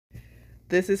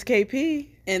This is KP.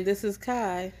 And this is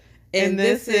Kai. And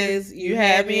this is You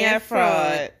Had Me at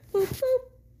Fraud. Boop, boop.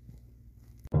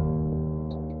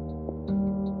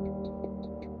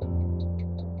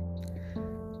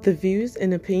 The views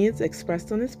and opinions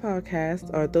expressed on this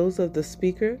podcast are those of the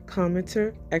speaker,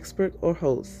 commenter, expert, or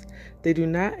host. They do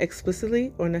not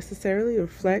explicitly or necessarily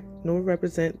reflect nor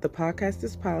represent the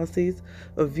podcaster's policies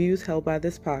or views held by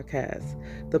this podcast.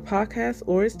 The podcast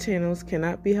or its channels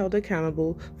cannot be held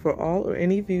accountable for all or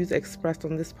any views expressed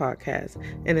on this podcast.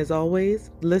 And as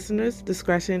always, listeners'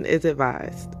 discretion is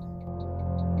advised.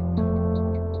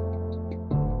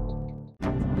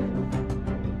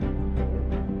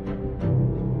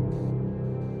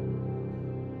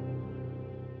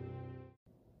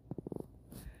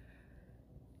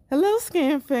 Hello,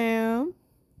 Scam Fam.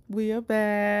 We are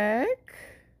back.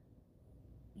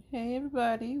 Hey,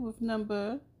 everybody, with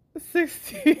number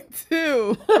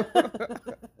 62.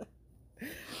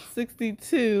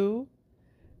 62.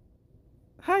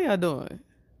 How y'all doing?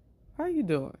 How you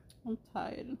doing? I'm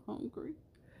tired and hungry.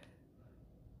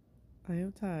 I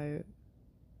am tired.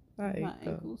 My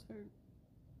ankles hurt.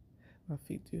 My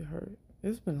feet do hurt.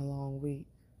 It's been a long week.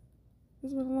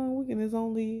 And it's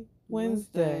only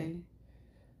Wednesday.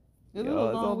 It's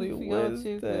only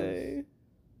Wednesday.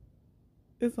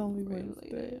 It's only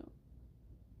Wednesday.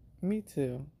 Me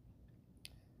too.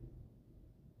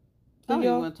 I don't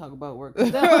even want to talk about work.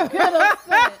 Because I get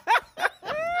upset.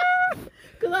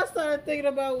 Because I started thinking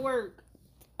about work.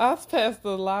 I passed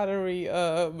the lottery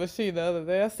machine the other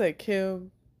day. I said, Kim,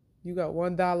 you got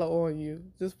 $1 on you.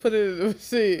 Just put it in the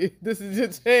machine. This is your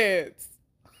chance.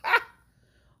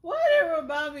 Why did it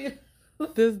remind me?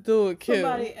 Just do it, Kim.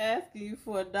 Somebody asking you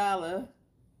for $1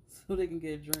 so they can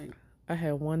get a drink. I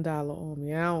had $1 on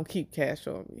me. I don't keep cash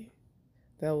on me.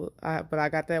 But I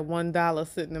got that $1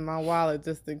 sitting in my wallet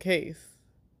just in case.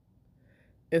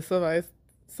 If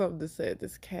something that said,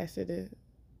 just cash it in.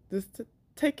 Just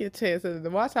take your chance and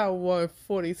watch how I won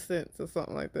 40 cents or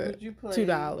something like that. Would you play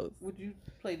 $2? Would you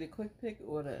play the quick pick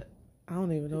or the? I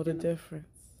don't even know the difference.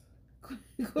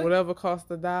 Whatever cost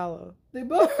 $1. They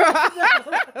both.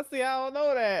 See, I don't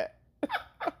know that.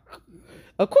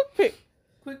 A quick pick.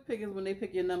 Quick pick is when they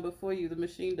pick your number for you. The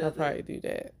machine does. I'll probably do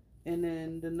that. And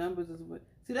then the numbers is what.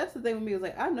 See, that's the thing with me. It's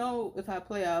like I know if I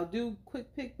play, I'll do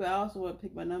quick pick, but I also want to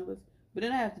pick my numbers. But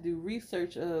then I have to do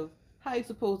research of how you're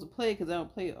supposed to play because I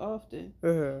don't play it often.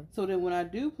 Uh-huh. So then when I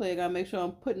do play, I gotta make sure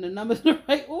I'm putting the numbers in the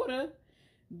right order.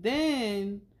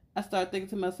 Then I start thinking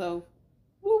to myself,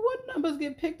 well, what numbers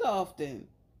get picked often?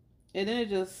 And then I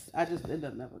just end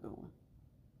up never going.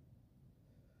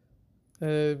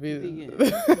 It'd be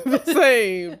the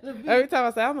same. Every time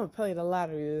I say, I'm going to play the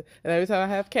lottery. And every time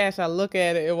I have cash, I look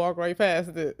at it and walk right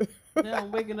past it. Now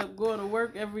I'm waking up going to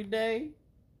work every day.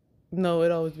 No,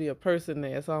 it'd always be a person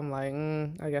there. So I'm like,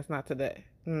 I guess not today.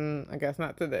 I guess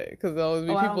not today. Because there'll always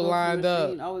be people lined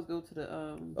up. I always go to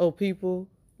the... people?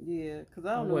 Yeah, because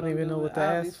I don't know. Wouldn't even know what to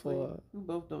ask for. We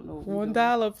both don't know.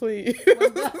 $1, please.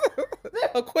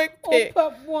 A quick pick.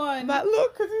 Oh, pop one.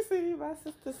 Look, could you see? My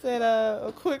sister said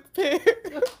a quick pick.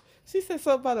 She said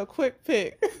something about a quick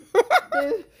pick.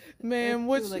 Man,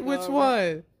 which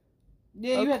one?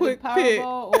 Yeah, you had the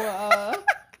Powerball or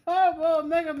Powerball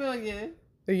Mega Million.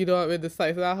 You know I'm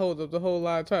indecisive. I hold up the whole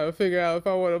line trying to figure out if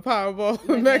I want a Powerball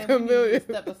or Mega Million.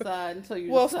 Step aside until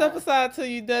you. Well, step aside until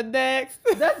you done next.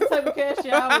 That's the type of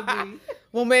cashier I would be.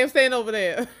 Well, ma'am, staying over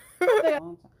there.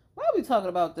 Why are we talking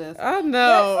about this? I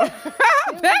know.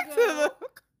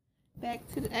 Back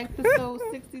to the episode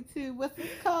 62. What's it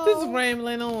called? Just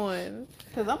rambling on.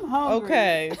 Because I'm hungry.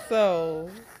 Okay, so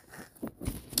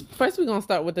first we're going to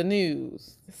start with the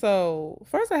news. So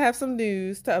first I have some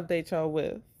news to update y'all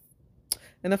with.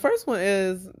 And the first one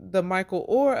is the Michael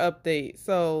Orr update.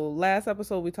 So last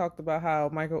episode we talked about how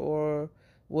Michael Orr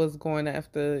was going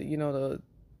after, the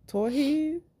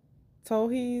Tauheeds?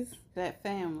 That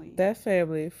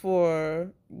family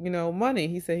for, money.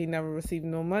 He said he never received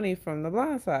no money from The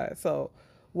Blind Side. So,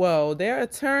 their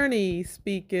attorney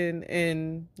speaking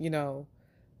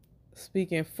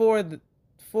for the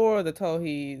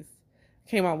Tauheeds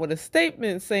came out with a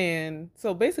statement saying,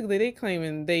 so basically they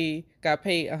claiming they got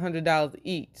paid $100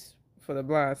 each for the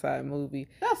Blind Side movie.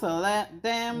 That's a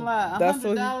damn lie.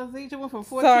 $100 each? It went from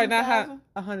 $14,000? Sorry, not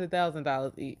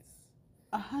 $100,000 each.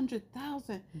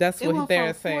 100,000. That's what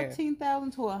they're saying.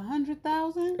 $14,000 to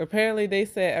 100,000. Apparently, they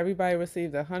said everybody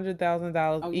received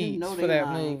 $100,000 each for that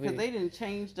movie because they didn't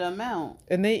change the amount.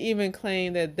 And they even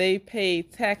claimed that they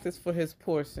paid taxes for his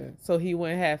portion, so he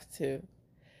wouldn't have to.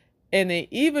 And they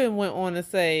even went on to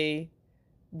say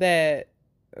that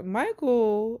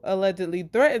Michael allegedly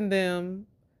threatened them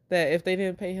that if they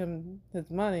didn't pay him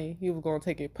his money, he was going to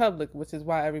take it public, which is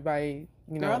why everybody,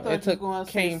 Girl, I thought you were going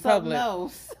to say something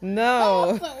else.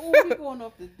 No. We're going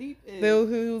off the deep end.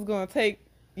 He was going to take,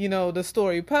 the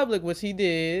story public, which he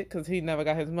did, because he never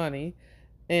got his money.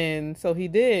 And so he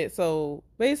did. So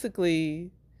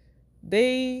basically,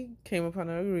 they came upon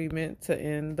an agreement to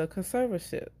end the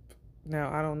conservatorship. Now,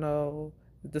 I don't know.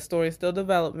 The story is still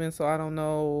developing, so I don't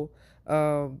know.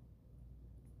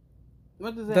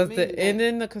 What does that does mean? The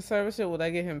ending the conservatorship, will that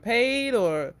get him paid,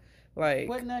 or like?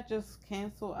 Wouldn't that just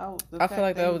cancel out the I fact feel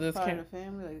like that was just part of the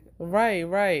family?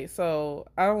 Right. So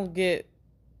I don't get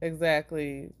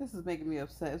exactly. This is making me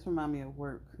upset. It's reminding me of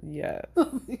work. Yeah.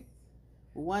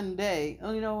 One day.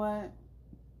 Oh, you know what?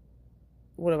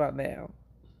 What about now?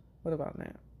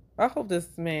 I hope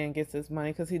this man gets his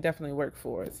money because he definitely worked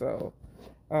for it. So,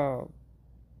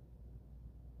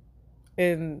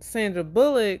 and Sandra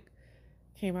Bullock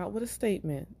came out with a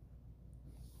statement.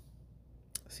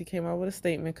 She came out with a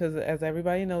statement because, as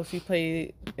everybody knows, she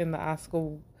played in the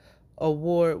Oscar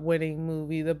award-winning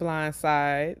movie The Blind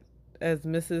Side as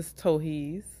Mrs.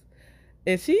 Tooheys.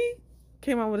 And she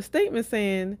came out with a statement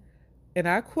saying, and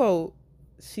I quote,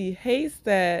 "She hates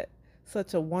that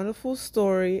such a wonderful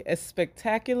story, a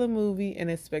spectacular movie,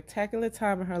 and a spectacular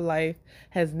time in her life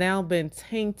has now been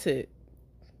tainted,"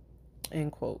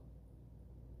 end quote.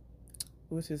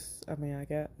 Which is, I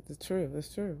guess it's true.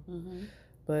 Mm-hmm.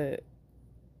 But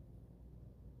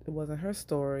it wasn't her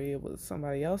story. It was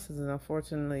somebody else's. And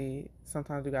unfortunately,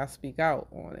 sometimes you got to speak out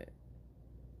on it.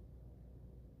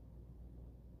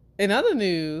 In other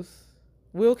news,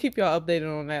 we'll keep y'all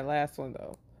updated on that last one,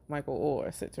 though. Michael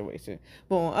Orr situation.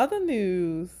 But on other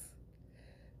news,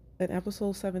 in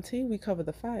episode 17, we covered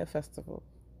the Fire Festival.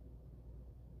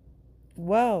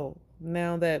 Well,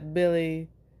 now that Billy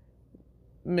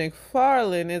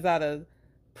McFarland is out of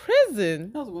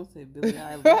prison. I was going to say Billy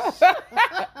Eilish.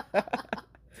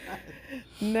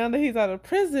 Now that he's out of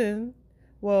prison,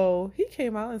 well, he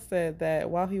came out and said that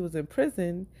while he was in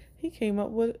prison, he came up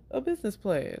with a business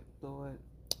plan. Lord.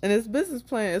 And his business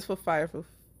plan is for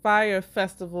Fire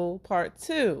Festival Part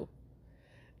 2.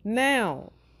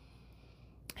 Now,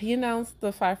 he announced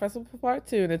the Fire Festival Part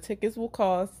 2, and the tickets will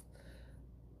cost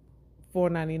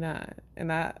 $4.99, and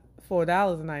not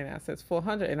 $4.99,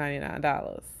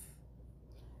 $499.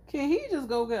 Can he just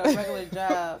go get a regular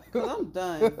job? Because I'm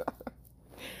done.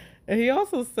 And he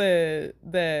also said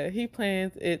that he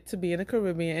plans it to be in the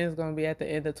Caribbean, and it's going to be at the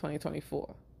end of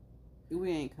 2024.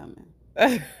 We ain't coming.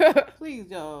 Please,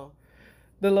 y'all.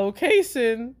 The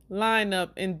location,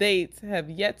 lineup, and dates have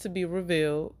yet to be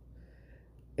revealed.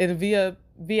 And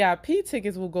VIP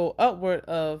tickets will go upward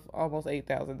of almost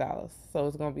 $8,000. So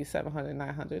it's going to be $700,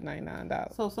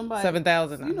 $999. So somebody,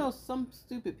 $7,000. Some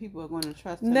stupid people are going to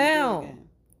trust him now. Again.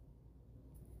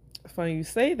 Funny you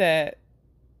say that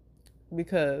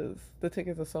because the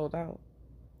tickets are sold out.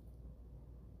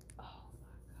 Oh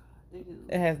my God!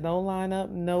 It has no lineup,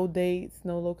 no dates,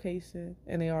 no location,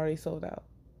 and they already sold out.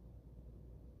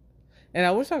 And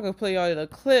I wish I could play y'all a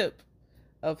clip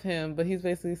of him, but he's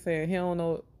basically saying he don't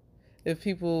know if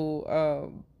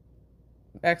people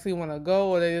actually want to go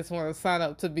or they just want to sign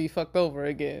up to be fucked over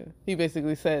again. He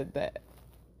basically said that.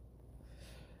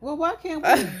 Well, why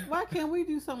can't we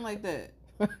do something like that?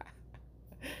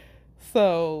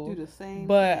 So do the same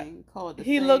but thing. Call it the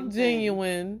he same looked thing.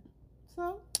 genuine.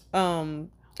 So and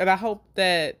I hope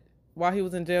that while he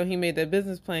was in jail, he made that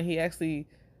business plan. He actually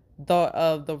thought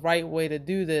of the right way to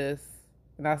do this.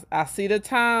 And I see the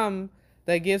time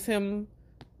that gives him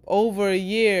over a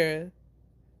year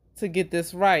to get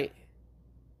this right.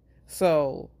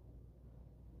 So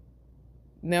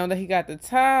now that he got the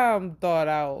time thought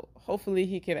out, hopefully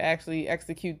he can actually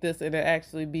execute this and it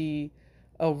actually be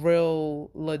a real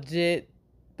legit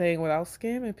thing without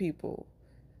scamming people.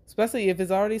 Especially if it's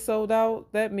already sold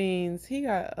out, that means he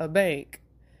got a bank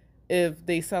if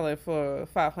they sell it for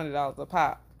 $500 a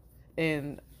pop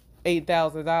and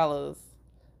 $8,000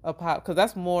 a pop, because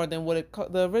that's more than what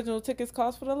the original tickets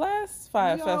cost for the last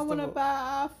Fire Festival. Y'all want to buy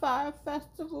our Fire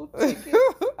Festival tickets?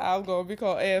 I'm going to be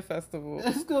called Air Festival.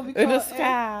 It's going to be called in the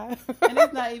sky. And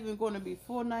it's not even going to be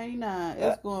 $4.99.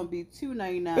 It's going to be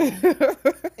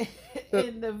 $2.99.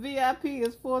 And the VIP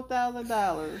is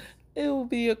 $4,000. It will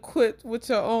be equipped with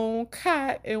your own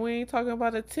cot, and we ain't talking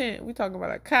about a tent. We talking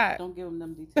about a cot. Don't give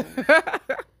them details.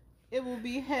 It will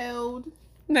be held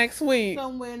next week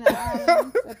somewhere in the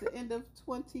islands at the end of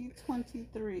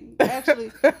 2023.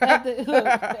 Actually, at the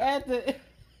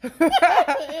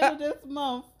end of this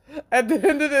month. At the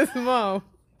end of this month.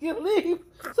 You leave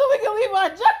so we can leave our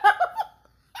job.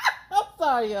 I'm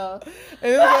sorry, y'all.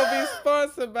 And it's gonna be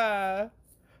sponsored by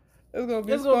It's gonna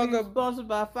be It's gonna be sponsored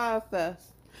by Fire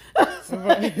Fest.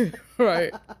 Right,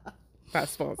 right. Not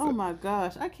sponsored. Oh my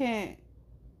gosh, I can't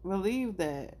believe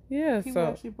that. Yeah, People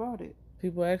actually bought it.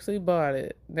 People actually bought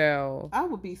it. Now, I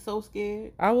would be so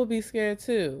scared. I would be scared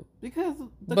too. Because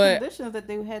the conditions that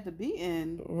they had to be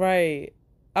in. Right.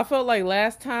 I felt like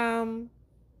last time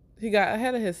he got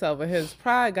ahead of himself and his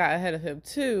pride got ahead of him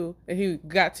too. And he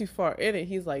got too far in it.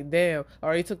 He's like, damn, I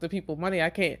already took the people money.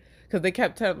 I can't. Because they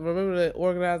kept remember the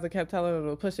organizer kept telling him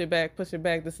to push it back. This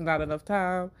is not enough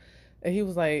time. And he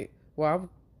was like, well,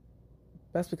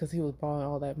 that's because he was borrowing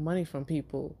all that money from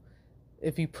people.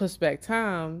 If you push back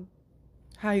time,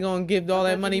 how you gonna give all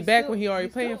that money back when he already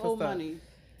paying for stuff? Money.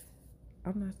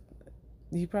 I'm not.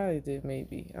 He probably did,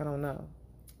 maybe. I don't know.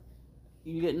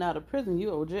 You getting out of prison, you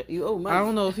owe money. I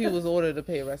don't know if he was ordered to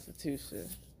pay restitution,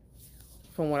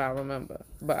 from what I remember,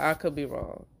 but I could be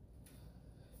wrong.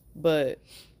 But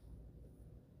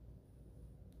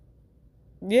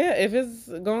yeah, if it's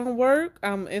gonna work,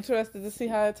 I'm interested to see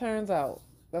how it turns out.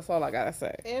 That's all I gotta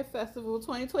say. Air Festival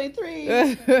 2023.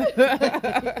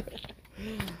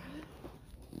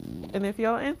 And if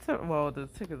y'all well, the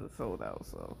tickets are sold out,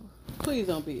 so please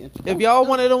don't be interested. If y'all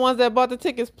one of the ones that bought the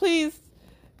tickets, please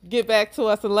get back to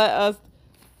us and let us.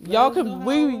 Y'all can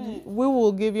we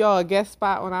will give y'all a guest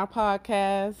spot on our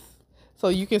podcast, so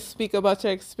you can speak about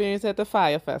your experience at the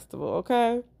Fire Festival.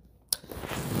 Okay.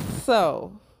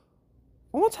 So,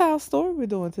 on to our story we're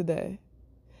doing today.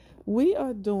 We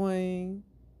are doing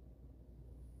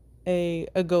a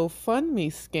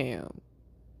GoFundMe scam.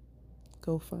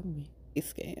 GoFundMe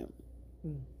scam.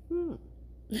 Mm-hmm.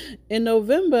 In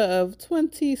November of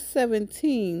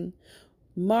 2017,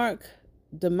 Mark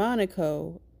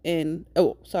Damico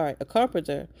a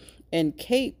carpenter, and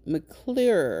Kate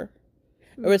McClure,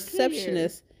 a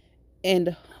receptionist,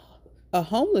 and a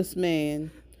homeless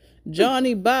man,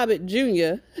 Johnny Bobbit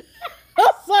Jr.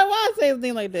 I'm sorry, why I say his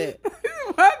name like that?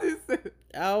 Why did you say it?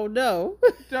 I don't know.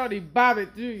 Johnny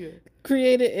Bobbit Jr.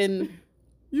 Created in...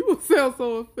 You will sound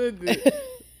so offended.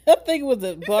 I think it was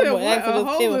a Baltimore accident.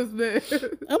 Homeless man.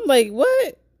 I'm like,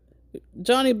 what?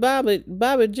 Johnny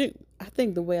Bobbit Jr. I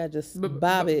think the way I just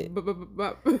Bobbit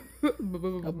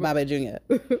Jr.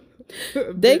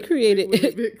 They created...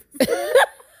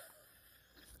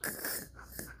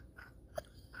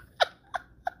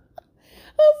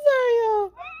 I'm sorry,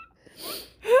 y'all.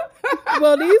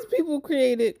 Well, these people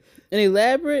created an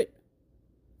elaborate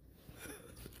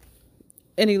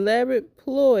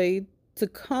ploy to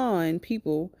con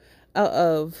people out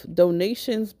of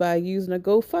donations by using a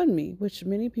GoFundMe, which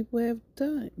many people have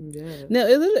done. Yeah. Now,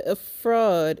 is it a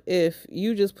fraud if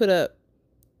you just put up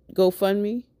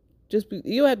GoFundMe? Do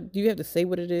you have to say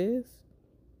what it is?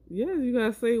 Yeah, you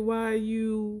gotta say why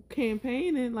you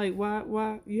campaigning. Like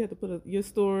why you have to put your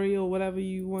story or whatever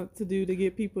you want to do to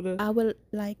get people to. I would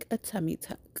like a tummy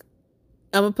tuck.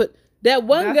 I'm gonna put that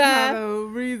one guy. Not a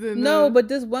reason. No, but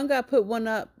this one guy put one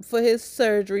up for his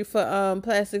surgery for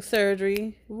plastic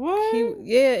surgery. What? And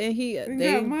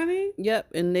they got money.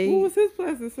 Yep, and what was his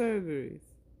plastic surgery?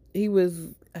 I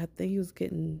think he was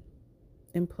getting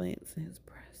implants in his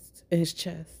breast, in his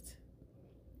chest.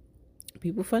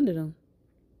 People funded him.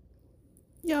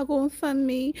 Y'all gonna fund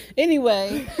me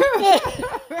anyway.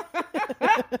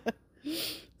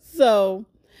 So,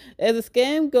 as the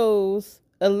scam goes,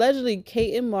 allegedly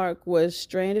Kate and Mark was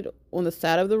stranded on the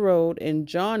side of the road, and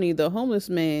Johnny, the homeless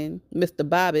man, Mr.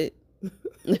 Bobbit,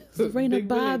 Serena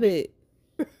Bobbit.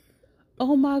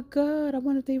 Oh my God! I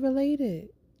wonder if they related.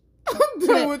 I'm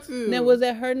done with you. Now, was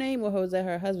that her name or was that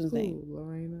her husband's name?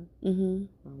 Lorena. Mm-hmm.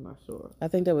 I'm not sure. I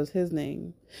think that was his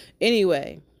name.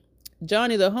 Anyway.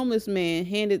 Johnny, the homeless man,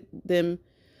 handed them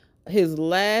his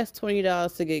last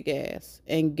 $20 to get gas.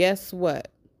 And guess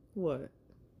what? What?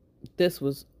 This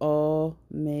was all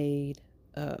made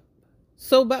up.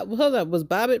 So, hold up. Was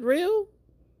Bobbit real?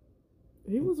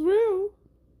 He was real.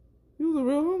 He was a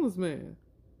real homeless man.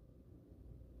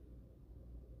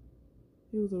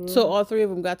 So, all three of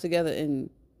them got together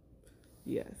and...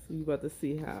 Yes. You about to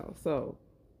see how. So...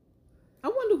 I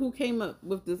wonder who came up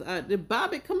with this idea. Did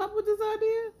Bobbit come up with this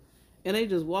idea? And they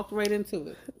just walked right into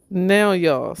it. Now,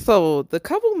 y'all. So, the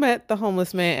couple met the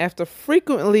homeless man after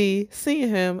frequently seeing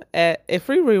him at a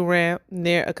freeway ramp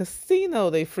near a casino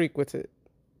they frequented.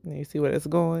 Now, you see where it's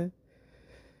going?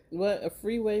 What? A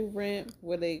freeway ramp?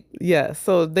 Where they... Yeah.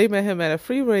 So, they met him at a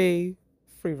freeway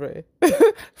ramp.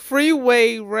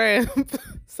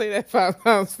 Say that 5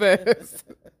 times fast.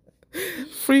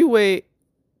 Freeway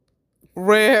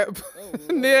ramp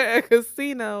near a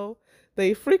casino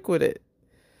they frequented.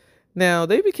 Now,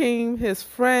 they became his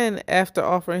friend after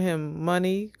offering him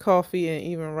money, coffee, and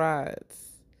even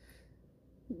rides.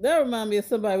 That reminds me of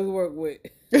somebody we work with.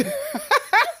 Don't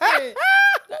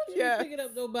you be picking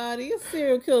up nobody. It's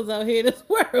serial killers out here in this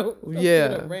world.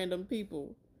 Yeah. Random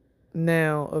people.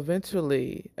 Now,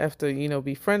 eventually, after,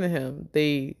 befriending him,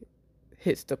 they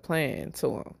hitched a plan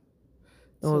to him.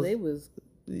 So they was...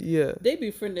 Yeah. They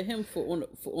befriended him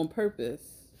on purpose.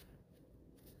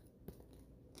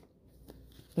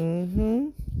 Mm-hmm.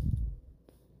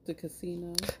 The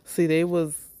casino. See, they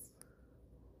was...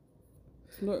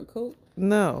 Snorting coke?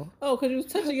 No. Oh, because you was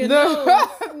touching your nose.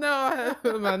 No,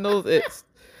 my nose itched.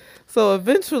 So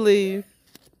eventually,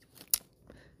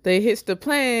 they hitched the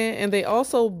plan, and they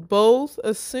also both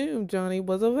assumed Johnny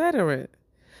was a veteran.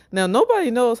 Now,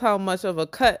 nobody knows how much of a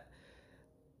cut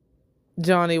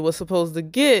Johnny was supposed to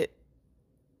get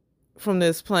from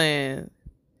this plan.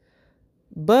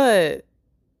 But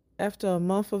after a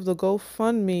month of the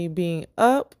GoFundMe being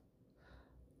up,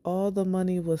 all the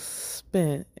money was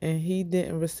spent and he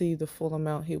didn't receive the full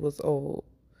amount he was owed.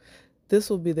 This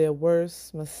will be their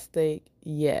worst mistake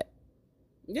yet.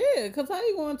 Yeah, because how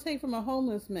you going to take from a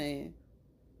homeless man?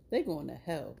 They going to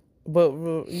hell. But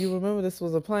you remember this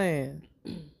was a plan.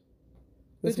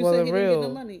 This wasn't real. Didn't get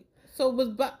no money. So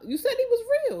you said he was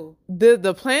real.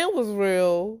 The plan was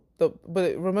real, but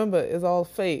remember, it's all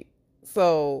fake.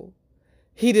 So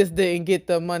he just didn't get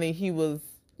the money he was...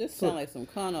 This sounds like some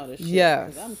con artist shit.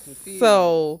 Yes. I'm confused.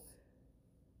 So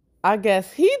I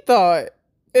guess he thought...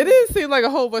 It didn't seem like a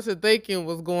whole bunch of thinking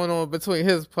was going on between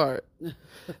his part.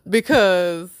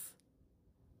 Because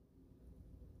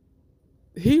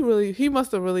he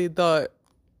must have really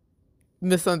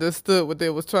misunderstood what they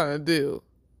was trying to do.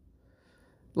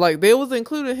 Like, they was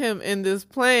including him in this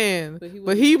plan,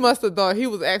 but he must have thought he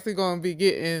was actually going to be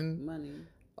getting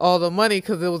all the money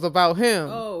because it was about him.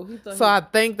 Oh, he thought. So I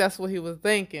think that's what he was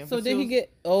thinking. So did he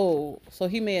get? Oh, so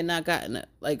he may have not gotten it.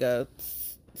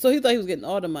 So he thought he was getting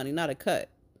all the money, not a cut.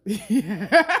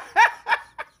 Yeah.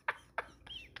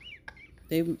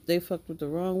 They fucked with the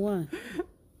wrong one.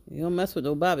 You don't mess with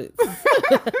no Bobbits.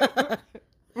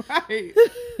 Right.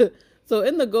 So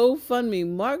in the GoFundMe,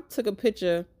 Mark took a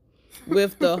picture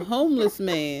with the homeless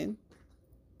man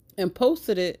and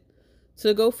posted it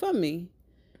to GoFundMe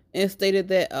and stated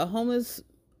that a homeless...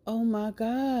 Oh my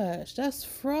gosh, that's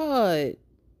fraud.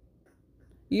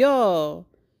 Y'all,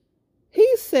 he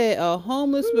said a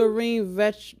homeless Marine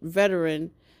veteran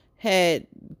had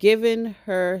given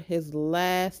her his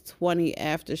last 20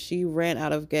 after she ran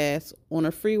out of gas on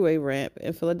a freeway ramp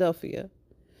in Philadelphia.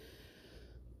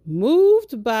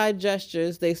 Moved by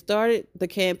gestures, they started the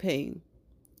campaign.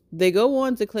 They go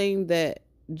on to claim that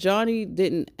Johnny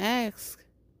didn't ask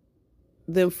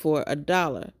them for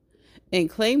 $1 and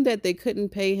claim that they couldn't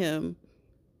pay him.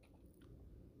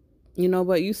 You know,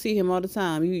 but you see him all the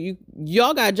time.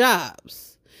 Y'all got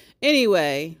jobs.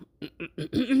 Anyway,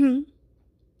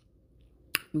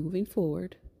 moving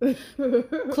forward,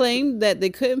 claimed that they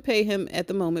couldn't pay him at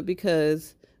the moment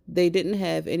because they didn't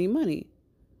have any money.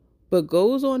 But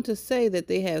goes on to say that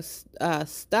they have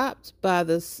stopped by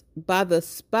the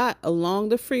spot along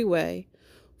the freeway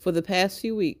for the past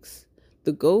few weeks.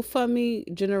 The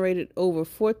GoFundMe generated over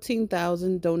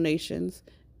 14,000 donations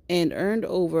and earned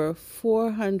over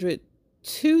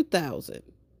 402,000.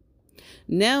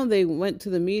 Now they went to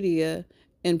the media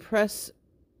and press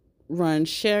run,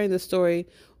 sharing the story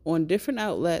on different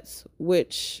outlets,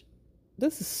 which,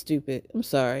 this is stupid, I'm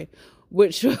sorry,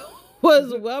 which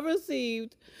was well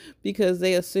received because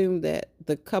they assumed that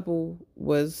the couple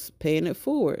was paying it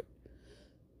forward.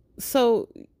 So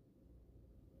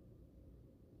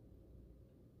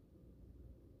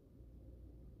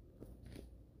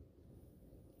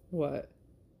what?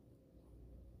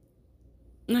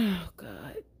 Oh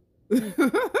God.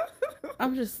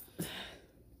 I'm just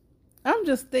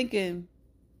thinking,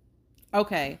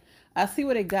 okay, I see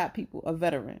where they got people, a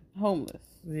veteran, homeless.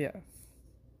 Yeah.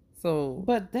 So,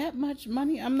 but that much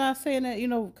money, I'm not saying that,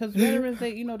 because veterans,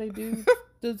 they do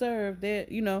deserve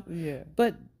that, Yeah.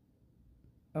 But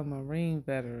a Marine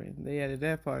veteran, they added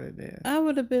that part in there. I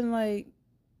would have been like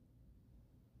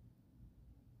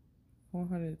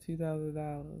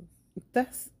 $402,000.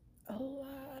 That's a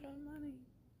lot of money.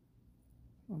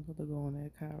 I'm about to go on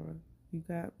that, Kyra. You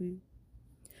got me?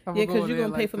 Yeah, because you're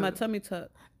going to pay for my tummy tuck.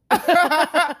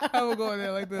 I will go in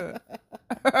there like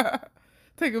that.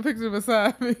 Take a picture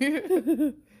beside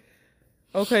me.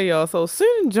 Okay, y'all. So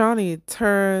soon Johnny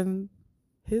turned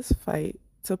his fight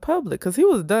to public because he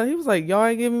was done. He was like, y'all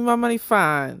ain't giving me my money?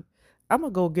 Fine. I'm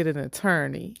going to go get an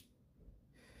attorney.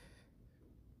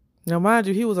 Now, mind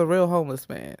you, he was a real homeless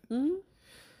man. Mm-hmm.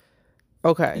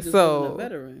 Okay, so a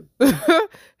veteran.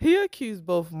 He accused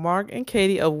both Mark and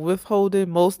Katie of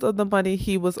withholding most of the money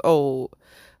he was owed.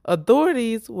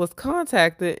 Authorities was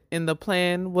contacted and the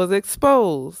plan was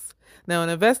exposed. Now, an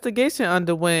investigation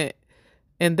underwent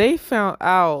and they found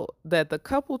out that the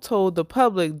couple told the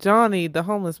public Johnny, the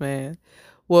homeless man,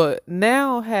 would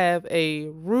now have a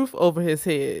roof over his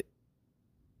head.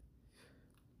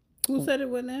 Who said it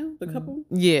went now? The couple?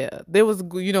 Yeah. There was,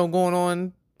 going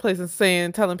on places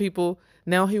telling people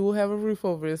now he will have a roof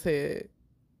over his head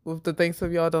with the thanks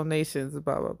of y'all donations,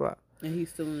 blah, blah, blah. And he's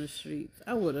still in the streets.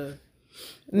 I would have.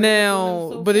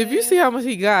 Now, but if you see how much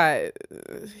he got,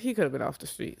 he could have been off the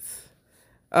streets.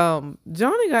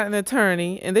 Johnny got an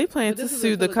attorney and they plan to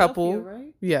sue the couple.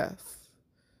 Right? Yes.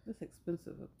 That's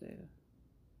expensive up there.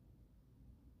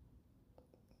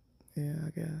 Yeah, I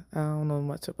guess. I don't know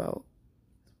much about.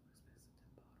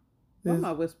 Why am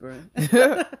I whispering?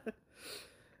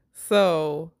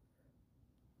 So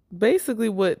basically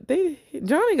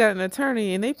Johnny got an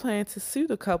attorney and they plan to sue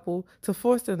the couple to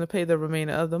force them to pay the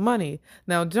remainder of the money.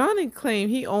 Now, Johnny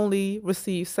claimed he only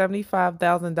received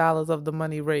 $75,000 of the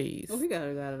money raised. Oh, he got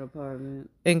an apartment.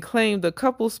 And claimed the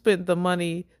couple spent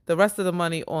the rest of the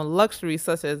money on luxuries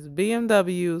such as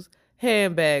BMWs,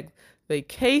 handbags,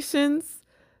 vacations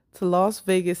to Las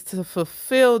Vegas to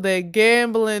fulfill their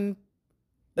gambling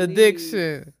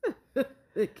addiction.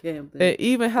 And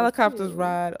even helicopters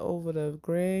ride over the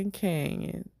Grand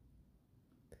Canyon.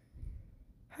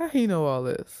 How he know all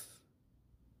this?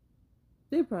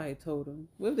 They probably told him.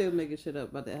 What if they were making shit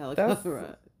up about that helicopter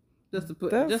ride? Just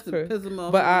to piss him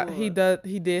off. But he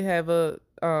did have the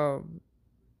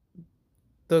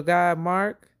guy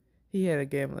Mark, he had a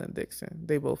gambling addiction.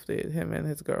 They both did, him and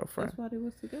his girlfriend. That's why they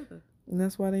was together. And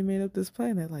that's why they made up this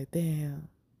plan. They're like, damn.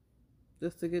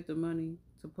 Just to get the money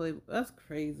to play. That's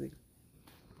crazy.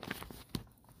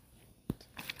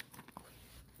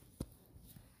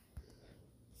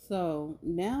 So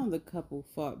now the couple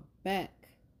fought back,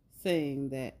 saying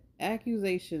that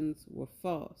accusations were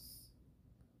false.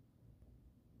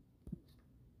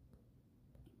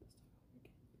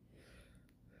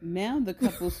 Now the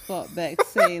couples fought back,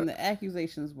 saying the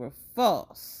accusations were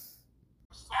false.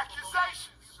 Accusations!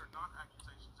 These are not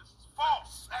accusations. This is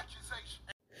false accusations.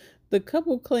 The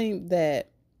couple claimed that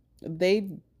they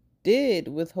did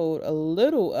withhold a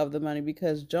little of the money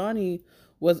because Johnny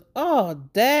was,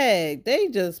 they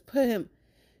just put him,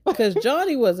 because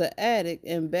Johnny was an addict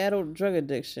and battled drug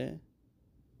addiction.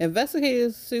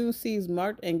 Investigators soon seized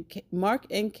Mark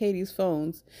and Katie's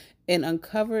phones and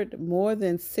uncovered more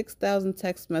than 6,000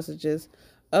 text messages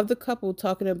of the couple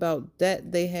talking about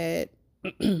debt they had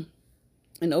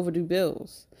and overdue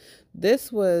bills.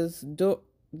 This was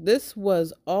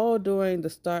all during the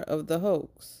start of the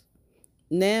hoax.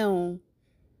 Now,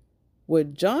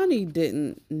 what Johnny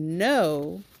didn't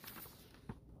know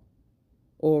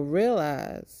or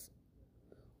realize,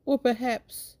 or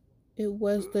perhaps it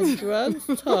was the drugs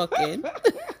talking,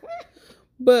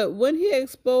 but when he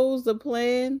exposed the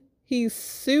plan, he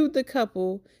sued the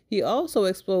couple. He also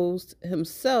exposed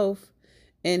himself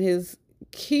and his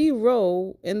key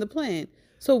role in the plan.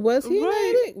 So was he an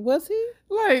addict? Was he?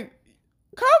 Like,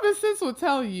 common sense will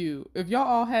tell you if y'all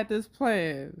all had this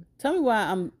plan. Tell me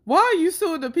why are you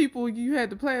suing the people you had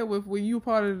the plan with when you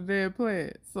part of their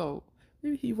plan? So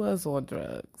maybe he was on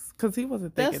drugs because he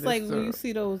wasn't thinking. That's like when you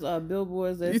see those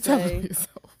billboards that you say,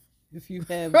 if you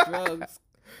have drugs,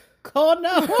 call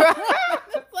 911.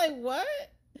 It's like, what?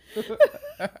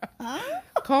 Huh?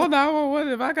 Call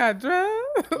 911 if I got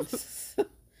drugs.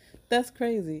 That's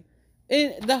crazy.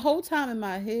 And the whole time in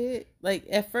my head, like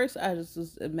at first I just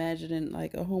was imagining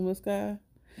like a homeless guy.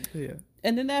 Yeah.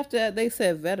 And then after that they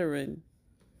said veteran.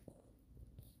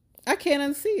 I can't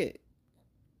unsee it.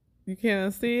 You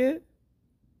can't unsee it?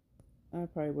 I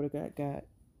probably would have got.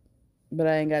 But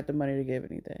I ain't got the money to give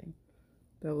anything.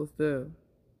 That was them.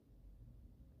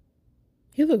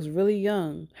 He looks really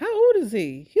young. How old is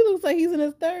he? He looks like he's in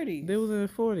his 30s. They was in their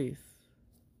 40s.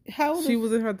 How old? She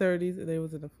was in her 30s and they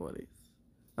was in the 40s.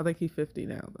 I think he's 50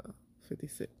 now, though.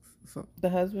 56 or something. The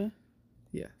husband?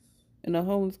 Yes. And the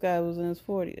homeless guy was in his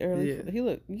 40s. He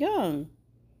looked young.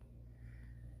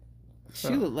 So,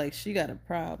 she looked like she got a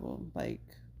problem. Like,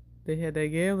 they had that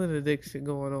gambling addiction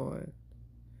going on.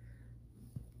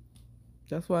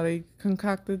 That's why they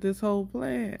concocted this whole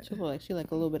plan. She looked like she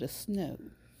like a little bit of snow.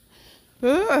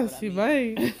 She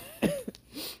might.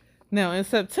 Now, in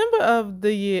September of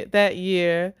that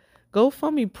year,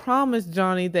 GoFundMe promised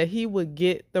Johnny that he would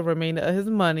get the remainder of his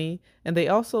money, and they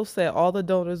also said all the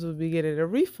donors would be getting a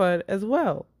refund as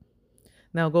well.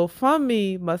 Now,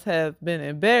 GoFundMe must have been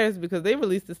embarrassed because they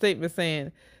released a statement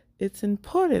saying, "It's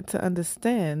important to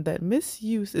understand that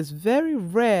misuse is very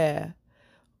rare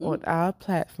on our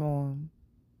platform."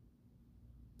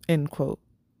 End quote.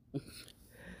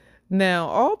 Now,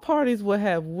 all parties would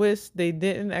have wished they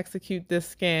didn't execute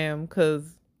this scam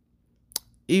because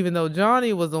even though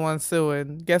Johnny was the one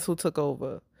suing, guess who took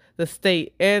over? The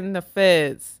state and the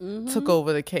feds took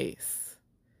over the case.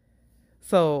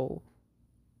 So,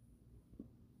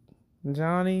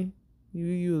 Johnny,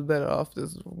 you was better off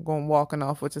just going walking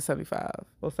off with your $75,000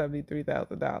 or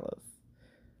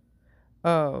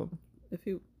 $73,000. If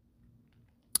you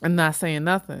And not saying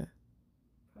nothing.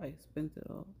 probably spent it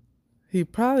all. He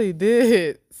probably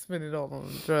did spend it all on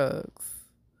drugs.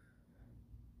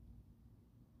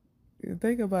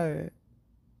 Think about it.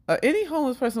 Any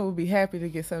homeless person would be happy to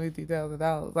get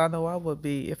 $73,000. I know I would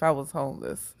be if I was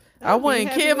homeless. I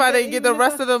wouldn't care if I didn't get the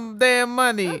rest of them damn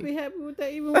money. I'd be happy with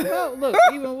that even without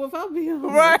even without being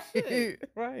homeless. Right,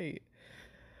 right.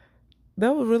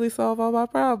 That would really solve all my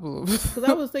problems. Because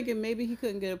I was thinking maybe he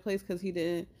couldn't get a place because he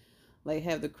didn't like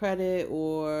have the credit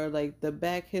or like the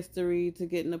back history to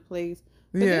get in a place.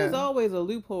 But there's always a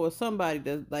loophole or somebody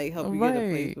to like help you get a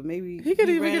place. But maybe he could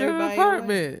even get an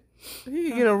apartment. He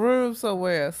could get a room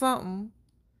somewhere, something.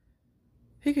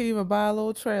 He could even buy a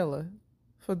little trailer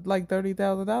for like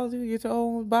 $30,000. You can get your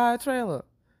own, buy a trailer.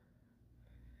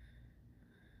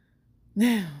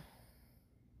 Now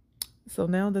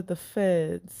that the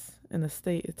feds and the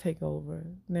state take over,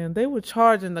 now they were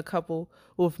charging the couple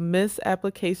with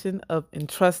misapplication of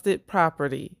entrusted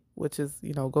property, which is,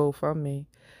 GoFundMe,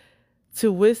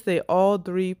 to which they all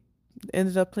three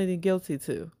ended up pleading guilty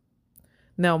to.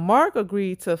 Now, Mark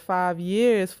agreed to 5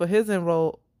 years for his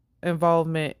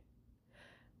involvement,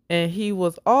 and he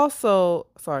also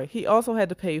had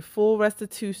to pay full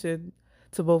restitution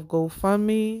to both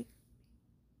GoFundMe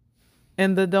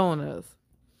and the donors.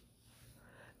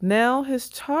 Now his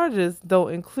charges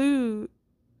don't include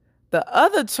the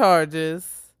other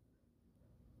charges,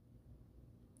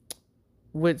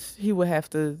 which he would have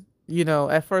to,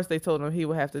 at first they told him he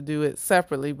would have to do it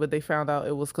separately, but they found out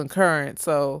it was concurrent.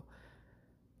 So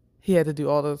he had to do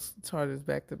all those charges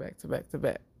back to back to back to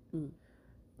back.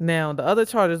 Now, the other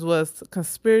charges was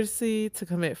conspiracy to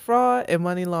commit fraud and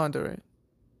money laundering.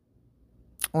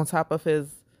 On top of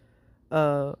his,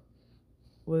 what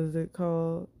is it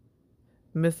called?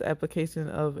 Misapplication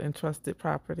of entrusted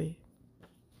property.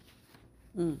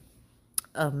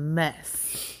 A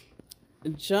mess.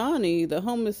 Johnny, the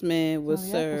homeless man, was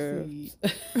served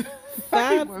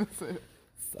 5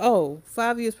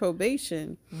 years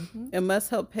probation and must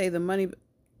help pay the money.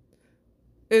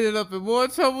 Ended up in more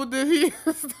trouble than he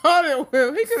started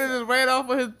with. He could have just ran off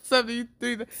with his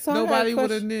 73. So nobody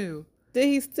would have knew. Did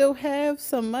he still have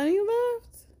some money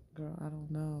left? Girl, I don't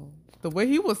know. The way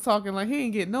he was talking, like he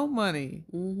ain't get no money.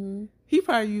 He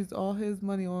probably used all his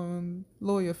money on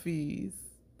lawyer fees.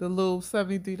 The little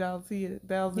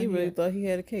 $73,000 he really thought he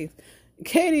had a case.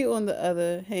 Katie, on the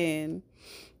other hand,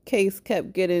 case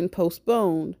kept getting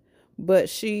postponed, but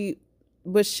she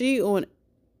on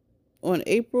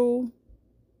April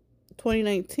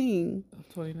 2019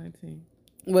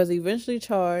 was eventually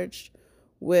charged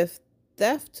with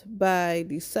theft by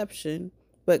deception,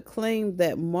 but claimed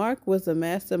that Mark was the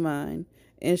mastermind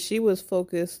and she was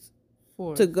forced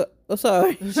to go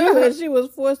along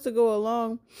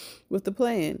with the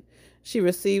plan. She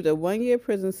received a 1-year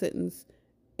prison sentence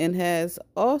and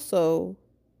also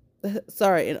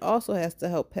has to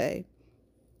help pay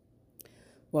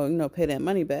that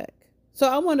money back. So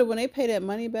I wonder, when they pay that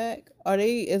money back,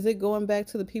 is it going back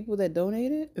to the people that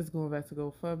donated? It's going back to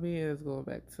GoFundMe, and it's going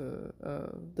back to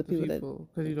the people,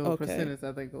 because the percentage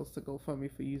I think goes to GoFundMe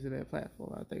for using that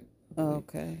platform. I think.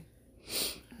 Okay.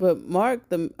 But Mark,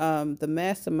 the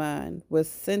mastermind, was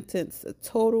sentenced a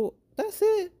total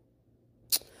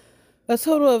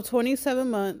of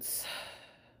 27 months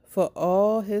for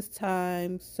all his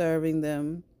time serving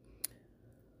them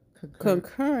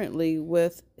concurrently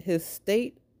with his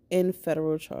state and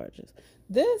federal charges.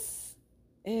 This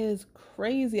is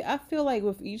crazy. I feel like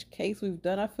with each case we've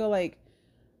done, I feel like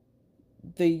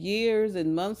the years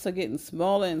and months are getting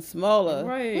smaller and smaller.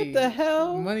 Right. What the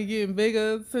hell? Money getting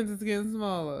bigger, sentence getting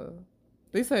smaller.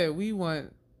 They said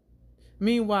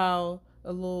meanwhile,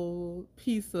 a little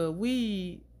piece of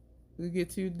weed will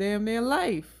get you damn near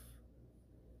life.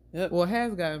 Yep. Or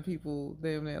has gotten people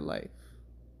damn near life.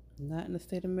 Not in the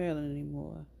state of Maryland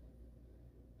anymore.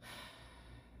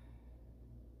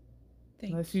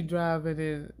 Unless you driving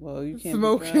in, you can't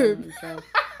smoking.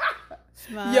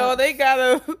 Yo, they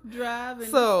gotta drive and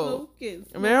smoking.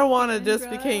 Marijuana just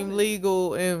became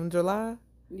legal in July.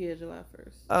 Yeah, July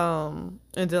 1st.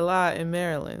 In July in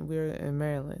Maryland, we're in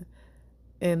Maryland,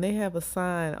 and they have a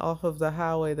sign off of the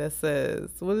highway that says,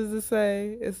 "What does it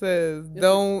say?" It says,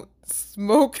 "Don't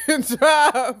smoke and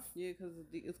drive." Yeah, because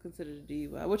it's considered a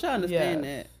DUI, which I understand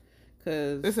that.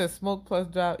 Because It says smoke plus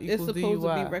drive it's equals supposed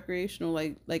DUI. to be recreational,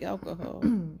 like alcohol.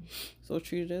 So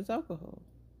treat it as alcohol.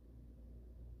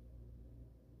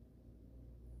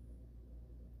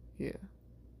 Yeah.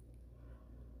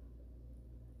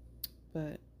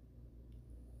 But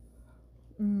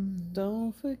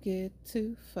don't forget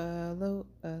to follow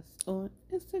us on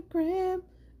Instagram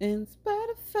and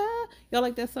Spotify. Y'all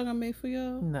like that song I made for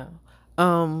y'all?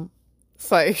 No.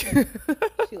 It's like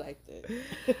She liked it.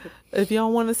 if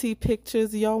y'all want to see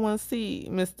pictures, y'all want to see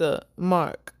Mr.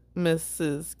 Mark,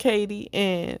 Mrs. Katie,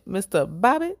 and Mr.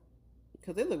 Bobbit,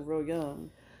 Because they look real young.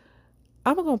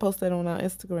 I'm going to post that on our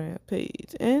Instagram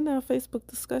page and our Facebook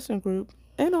discussion group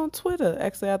and on Twitter.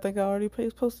 Actually, I think I already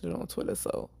posted it on Twitter.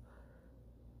 So,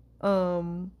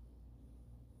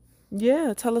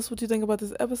 yeah, tell us what you think about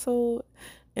this episode.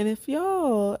 And if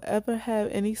y'all ever have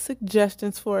any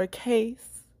suggestions for a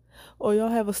case, or y'all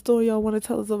have a story y'all want to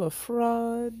tell us of a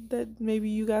fraud that maybe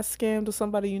you got scammed or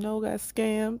somebody you know got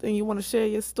scammed and you want to share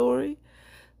your story,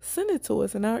 send it to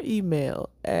us in our email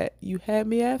at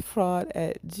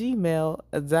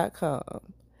youhadmeatfraud@gmail.com.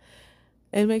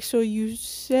 And make sure you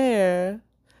share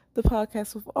the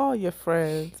podcast with all your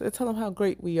friends and tell them how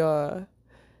great we are.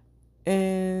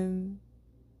 And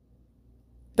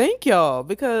thank y'all,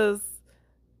 because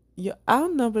our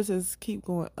numbers just keep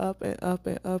going up and up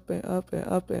and up and up and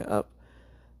up and up,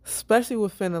 especially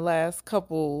within the last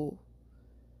couple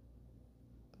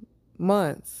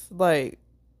months. Like,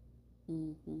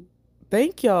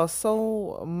 thank y'all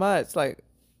so much. Like,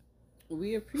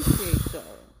 we appreciate y'all.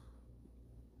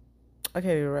 I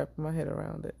can't even wrap my head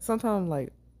around it. Sometimes,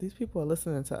 like, these people are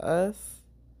listening to us.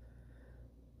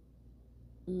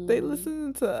 They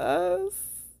listening to us.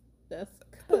 That's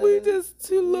We just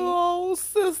two little old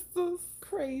sisters.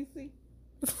 Crazy.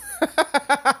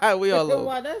 We all little.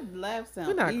 Wow, that laugh sound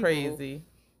We're not evil. crazy.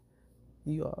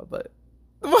 You are, but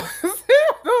those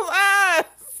eyes.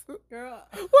 Girl,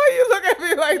 Why you look at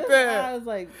me like that? I was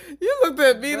like, You looked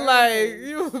at me burning. like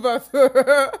you was about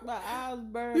to. my eyes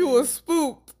burning. You was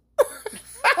spooked.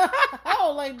 I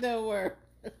don't like that word.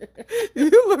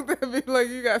 You looked at me like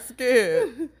you got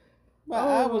scared. My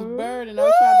eye was burning. I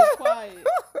was trying to be quiet.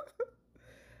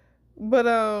 But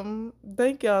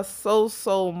thank y'all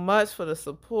so much for the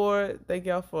support. Thank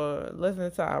y'all for listening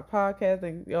to our podcast.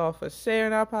 Thank y'all for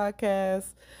sharing our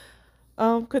podcast.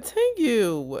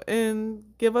 Continue and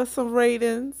give us some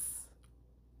ratings.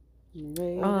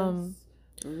 Rate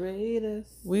us.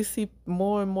 We see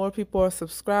more and more people are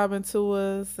subscribing to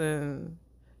us, and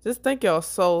just thank y'all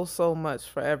so much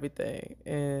for everything.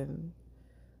 And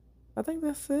I think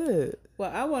that's it.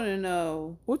 Well, I want to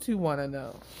know. What you want to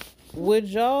know? Would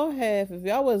y'all have, if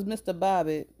y'all was Mr.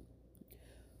 Bobbit,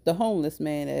 the homeless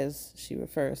man, as she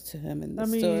refers to him in the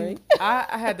story?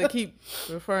 I had to keep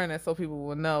referring that so people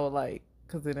would know, like,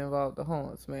 because it involved the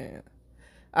homeless man.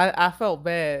 I felt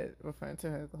bad referring to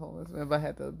him as the homeless man, but I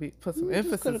had to put some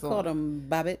emphasis could have on called him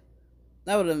Bobbit.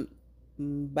 I would have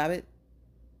Bobbit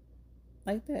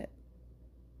like that.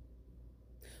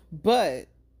 But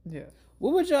yeah,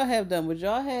 what would y'all have done? Would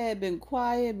y'all have been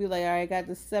quiet, be like, all right, I got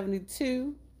the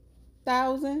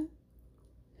 72,000?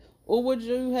 Or would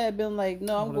you have been like,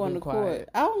 no, I'm going to court?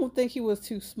 I don't think he was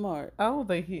too smart. I don't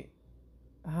think he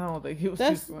was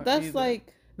too smart. That's either.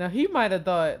 like, now he might have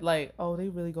thought like, oh, they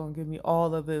really gonna give me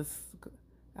all of this.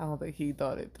 I don't think he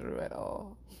thought it through at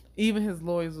all. Even his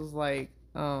lawyers was like,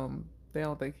 they don't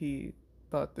think he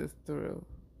thought this through.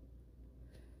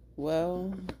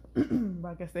 well,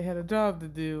 I guess they had a job to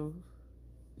do.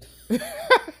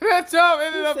 That job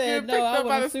ended up getting picked up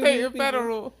by the state and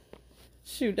federal.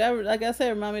 Shoot, that, like I said,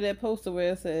 remind me of that poster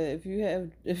where it said,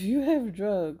 if you have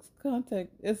drugs, contact.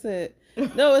 It said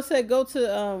go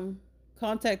to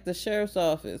contact the sheriff's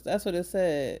office. That's what it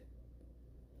said.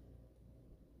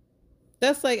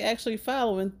 That's like actually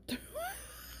following through.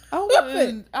 I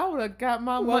would have got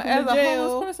my money as a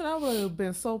homeless person. I would have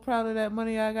been so proud of that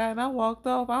money I got, and I walked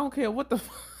off. I don't care what the.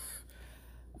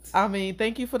 I mean,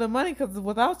 thank you for the money, because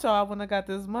without y'all, I wouldn't have got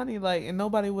this money. Like, and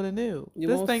nobody would have knew. You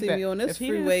won't see me on this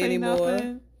freeway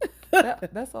anymore. Nothing,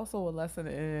 that's also a lesson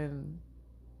in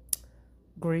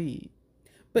greed.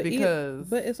 But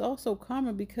it's also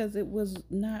karma, because it was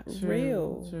not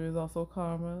real. Sure, is also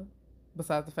karma.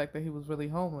 Besides the fact that he was really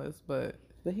homeless, but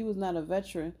he was not a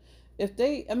veteran.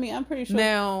 I'm pretty sure.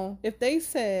 Now, if they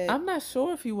said, I'm not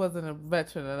sure if he wasn't a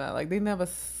veteran or not. Like, they never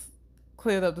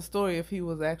cleared up the story if he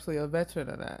was actually a veteran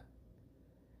or not.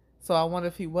 So I wonder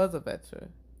if he was a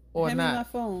veteran or hand not. me my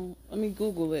phone. Let me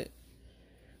Google it.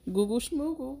 Google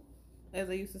schmoogle,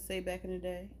 as I used to say back in the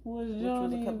day. Was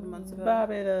a couple months ago.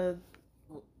 Bobbit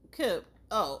Kip.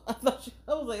 Oh, I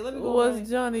was like, let me go. Was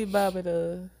Johnny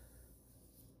Bobbit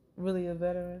really a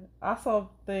veteran. I saw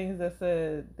things that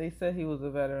said he was a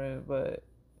veteran, but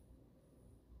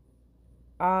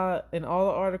in all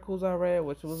the articles I read,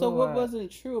 which was So a what lot,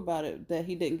 wasn't true about it that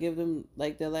he didn't give them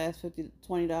like their last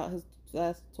 $20, his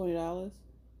last $20?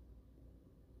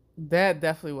 that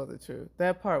definitely wasn't true.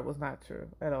 That part was not true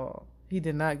at all. He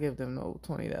did not give them no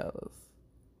 $20.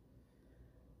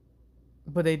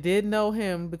 But they did know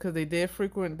him because they did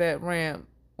frequent that ramp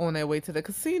on their way to the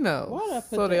casino. Why did I put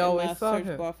so that they in always my saw search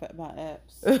him. bar for my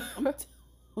apps?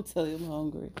 I'll tell you I'm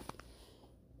hungry.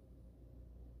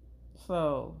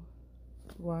 So,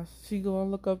 while she go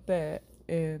and look up that,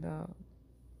 and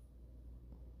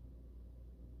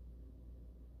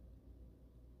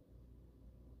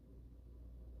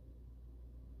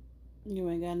You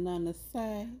ain't got nothing to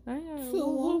say.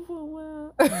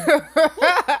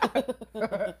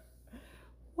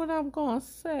 What I'm gonna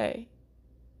say?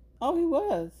 Oh, he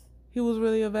was. He was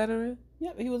really a veteran?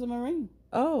 Yep, he was a Marine.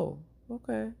 Oh,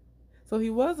 okay. So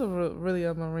he was really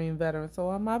a Marine veteran.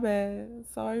 So my bad.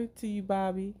 Sorry to you,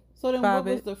 Bobby. So then, Bobbit. what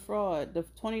was the fraud? The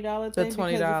 $20 thing? The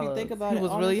 $20. Because if you think about he it,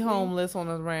 was honestly, really homeless on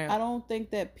the ramp. I don't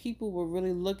think that people were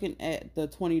really looking at the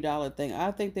 $20 thing.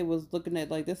 I think they was looking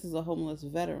at like, this is a homeless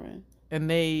veteran. And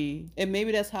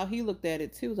maybe that's how he looked at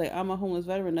it too. Like, I'm a homeless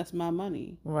veteran. That's my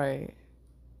money. Right.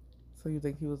 So you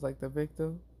think he was like the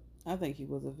victim? I think he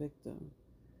was a victim.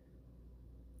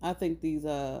 I think these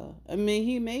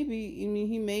he may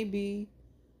be,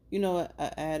 an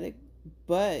addict,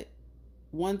 but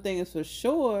one thing is for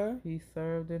sure, he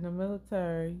served in the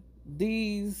military.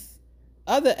 These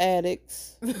other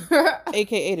addicts,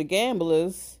 aka the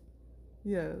gamblers,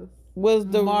 yes, was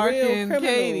the Mark real and criminals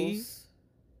Katie.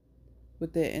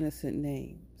 With their innocent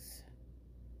names.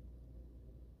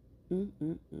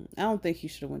 I don't think he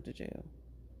should have went to jail.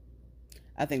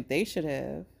 I think they should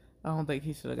have. I don't think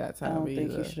he should have got time. I don't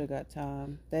think he should have got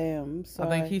time. Damn, I'm sorry.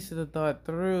 I think he should have thought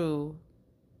through.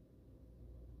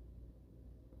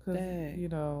 Because,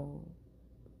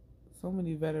 so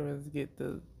many veterans get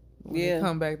when they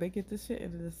come back, they get the shit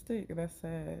into the stick, and that's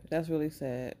sad. That's really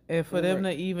sad. And for them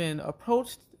to even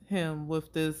approach him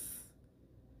with this,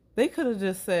 they could have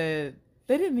just said,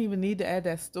 they didn't even need to add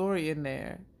that story in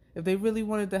there. If they really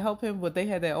wanted to help him, but they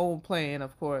had their own plan,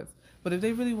 of course. But if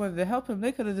they really wanted to help him,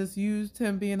 they could have just used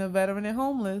him being a veteran and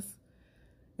homeless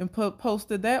and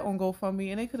posted that on GoFundMe,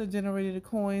 and they could have generated the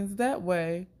coins that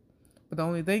way. But the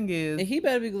only thing is, and they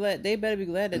better be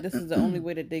glad that this is the only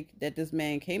way that this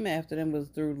man came after them was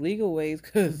through legal ways.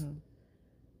 Because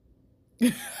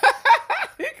he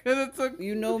could have took.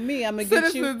 You know me, I'm gonna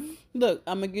get you. Look,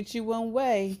 I'm gonna get you one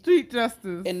way. Street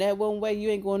justice. And that one way, you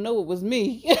ain't gonna know it was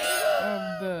me.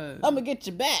 I'm done. I'm gonna get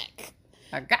you back.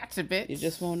 I got you, bitch. You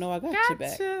just won't know I got you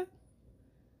back.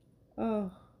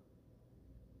 Oh.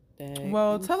 Dang,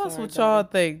 well, tell us what y'all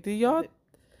think. Do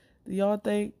y'all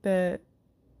think that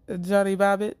Johnny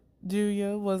Bobbit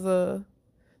Jr. was the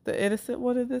innocent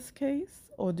one in this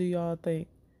case, or do y'all think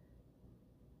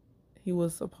he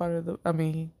was a part of the? I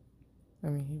mean,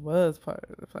 he was part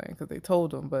of the plan because they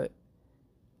told him, but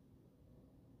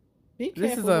be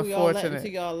careful this is who y'all let into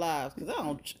y'all lives, because I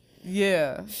don't.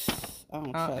 Yeah. I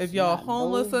don't trust if y'all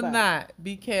homeless or not,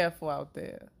 be careful out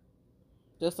there.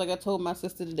 Just like I told my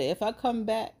sister today, if I come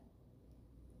back,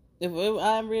 if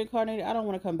I'm reincarnated, I don't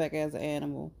want to come back as an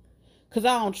animal. Because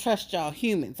I don't trust y'all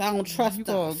humans. I don't trust you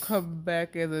going to come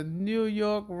back as a New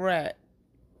York rat.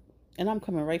 And I'm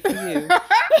coming right for you.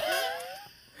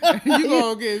 you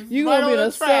going to be in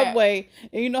a subway.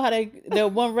 And you know how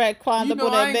that one rat climbed up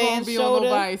on that man's shoulder?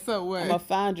 I'm going to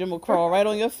find you. I'm going to crawl right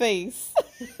on your face.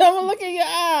 I'm going to look in your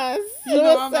eyes. I'm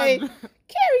going to say,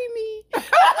 carry me.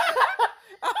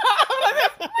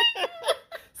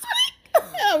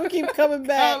 I'm going to keep coming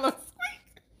back.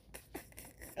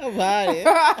 I'm hiding.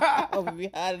 I'm gonna be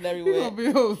hiding everywhere. You gonna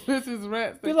be those vicious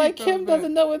rats. Be like, Kim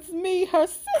doesn't know it's me, her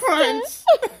sister. Crunch.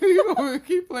 You gonna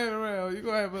keep playing around. You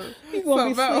gonna have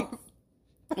something else.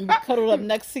 And be cuddled up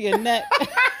next to your neck,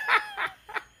 like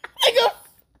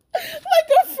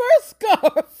a fur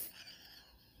scarf.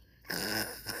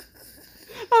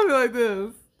 I'll be like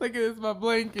this. Look at this, my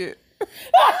blanket.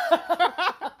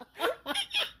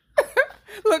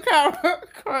 Look how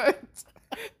crunch.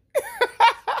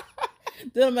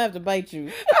 Then I'm gonna have to bite you.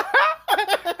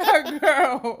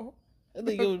 Girl.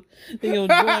 Then you'll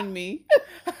join me.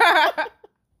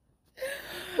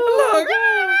 Look.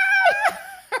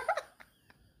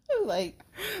 like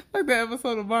the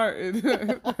episode of Martin.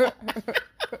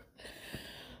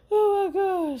 Oh my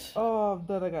gosh. Oh, I'm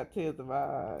done. I got tears in my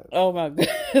eyes. Oh my goodness.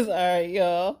 All right,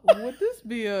 y'all. Would this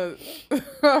be a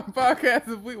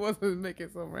podcast if we wasn't making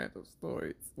some random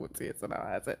stories with tears in our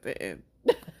eyes at the end?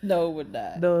 No, it would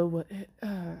not. No, it wouldn't.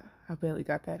 I barely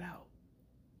got that out.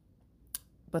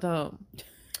 But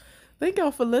thank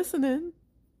y'all for listening.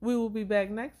 We will be back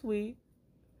next week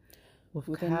with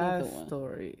another Kai's one.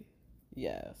 story.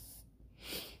 Yes.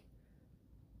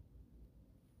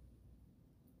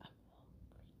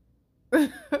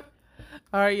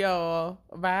 All right, y'all.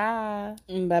 Bye.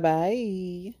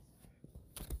 Bye-bye.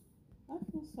 I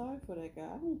feel sorry for that guy.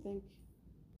 I don't think...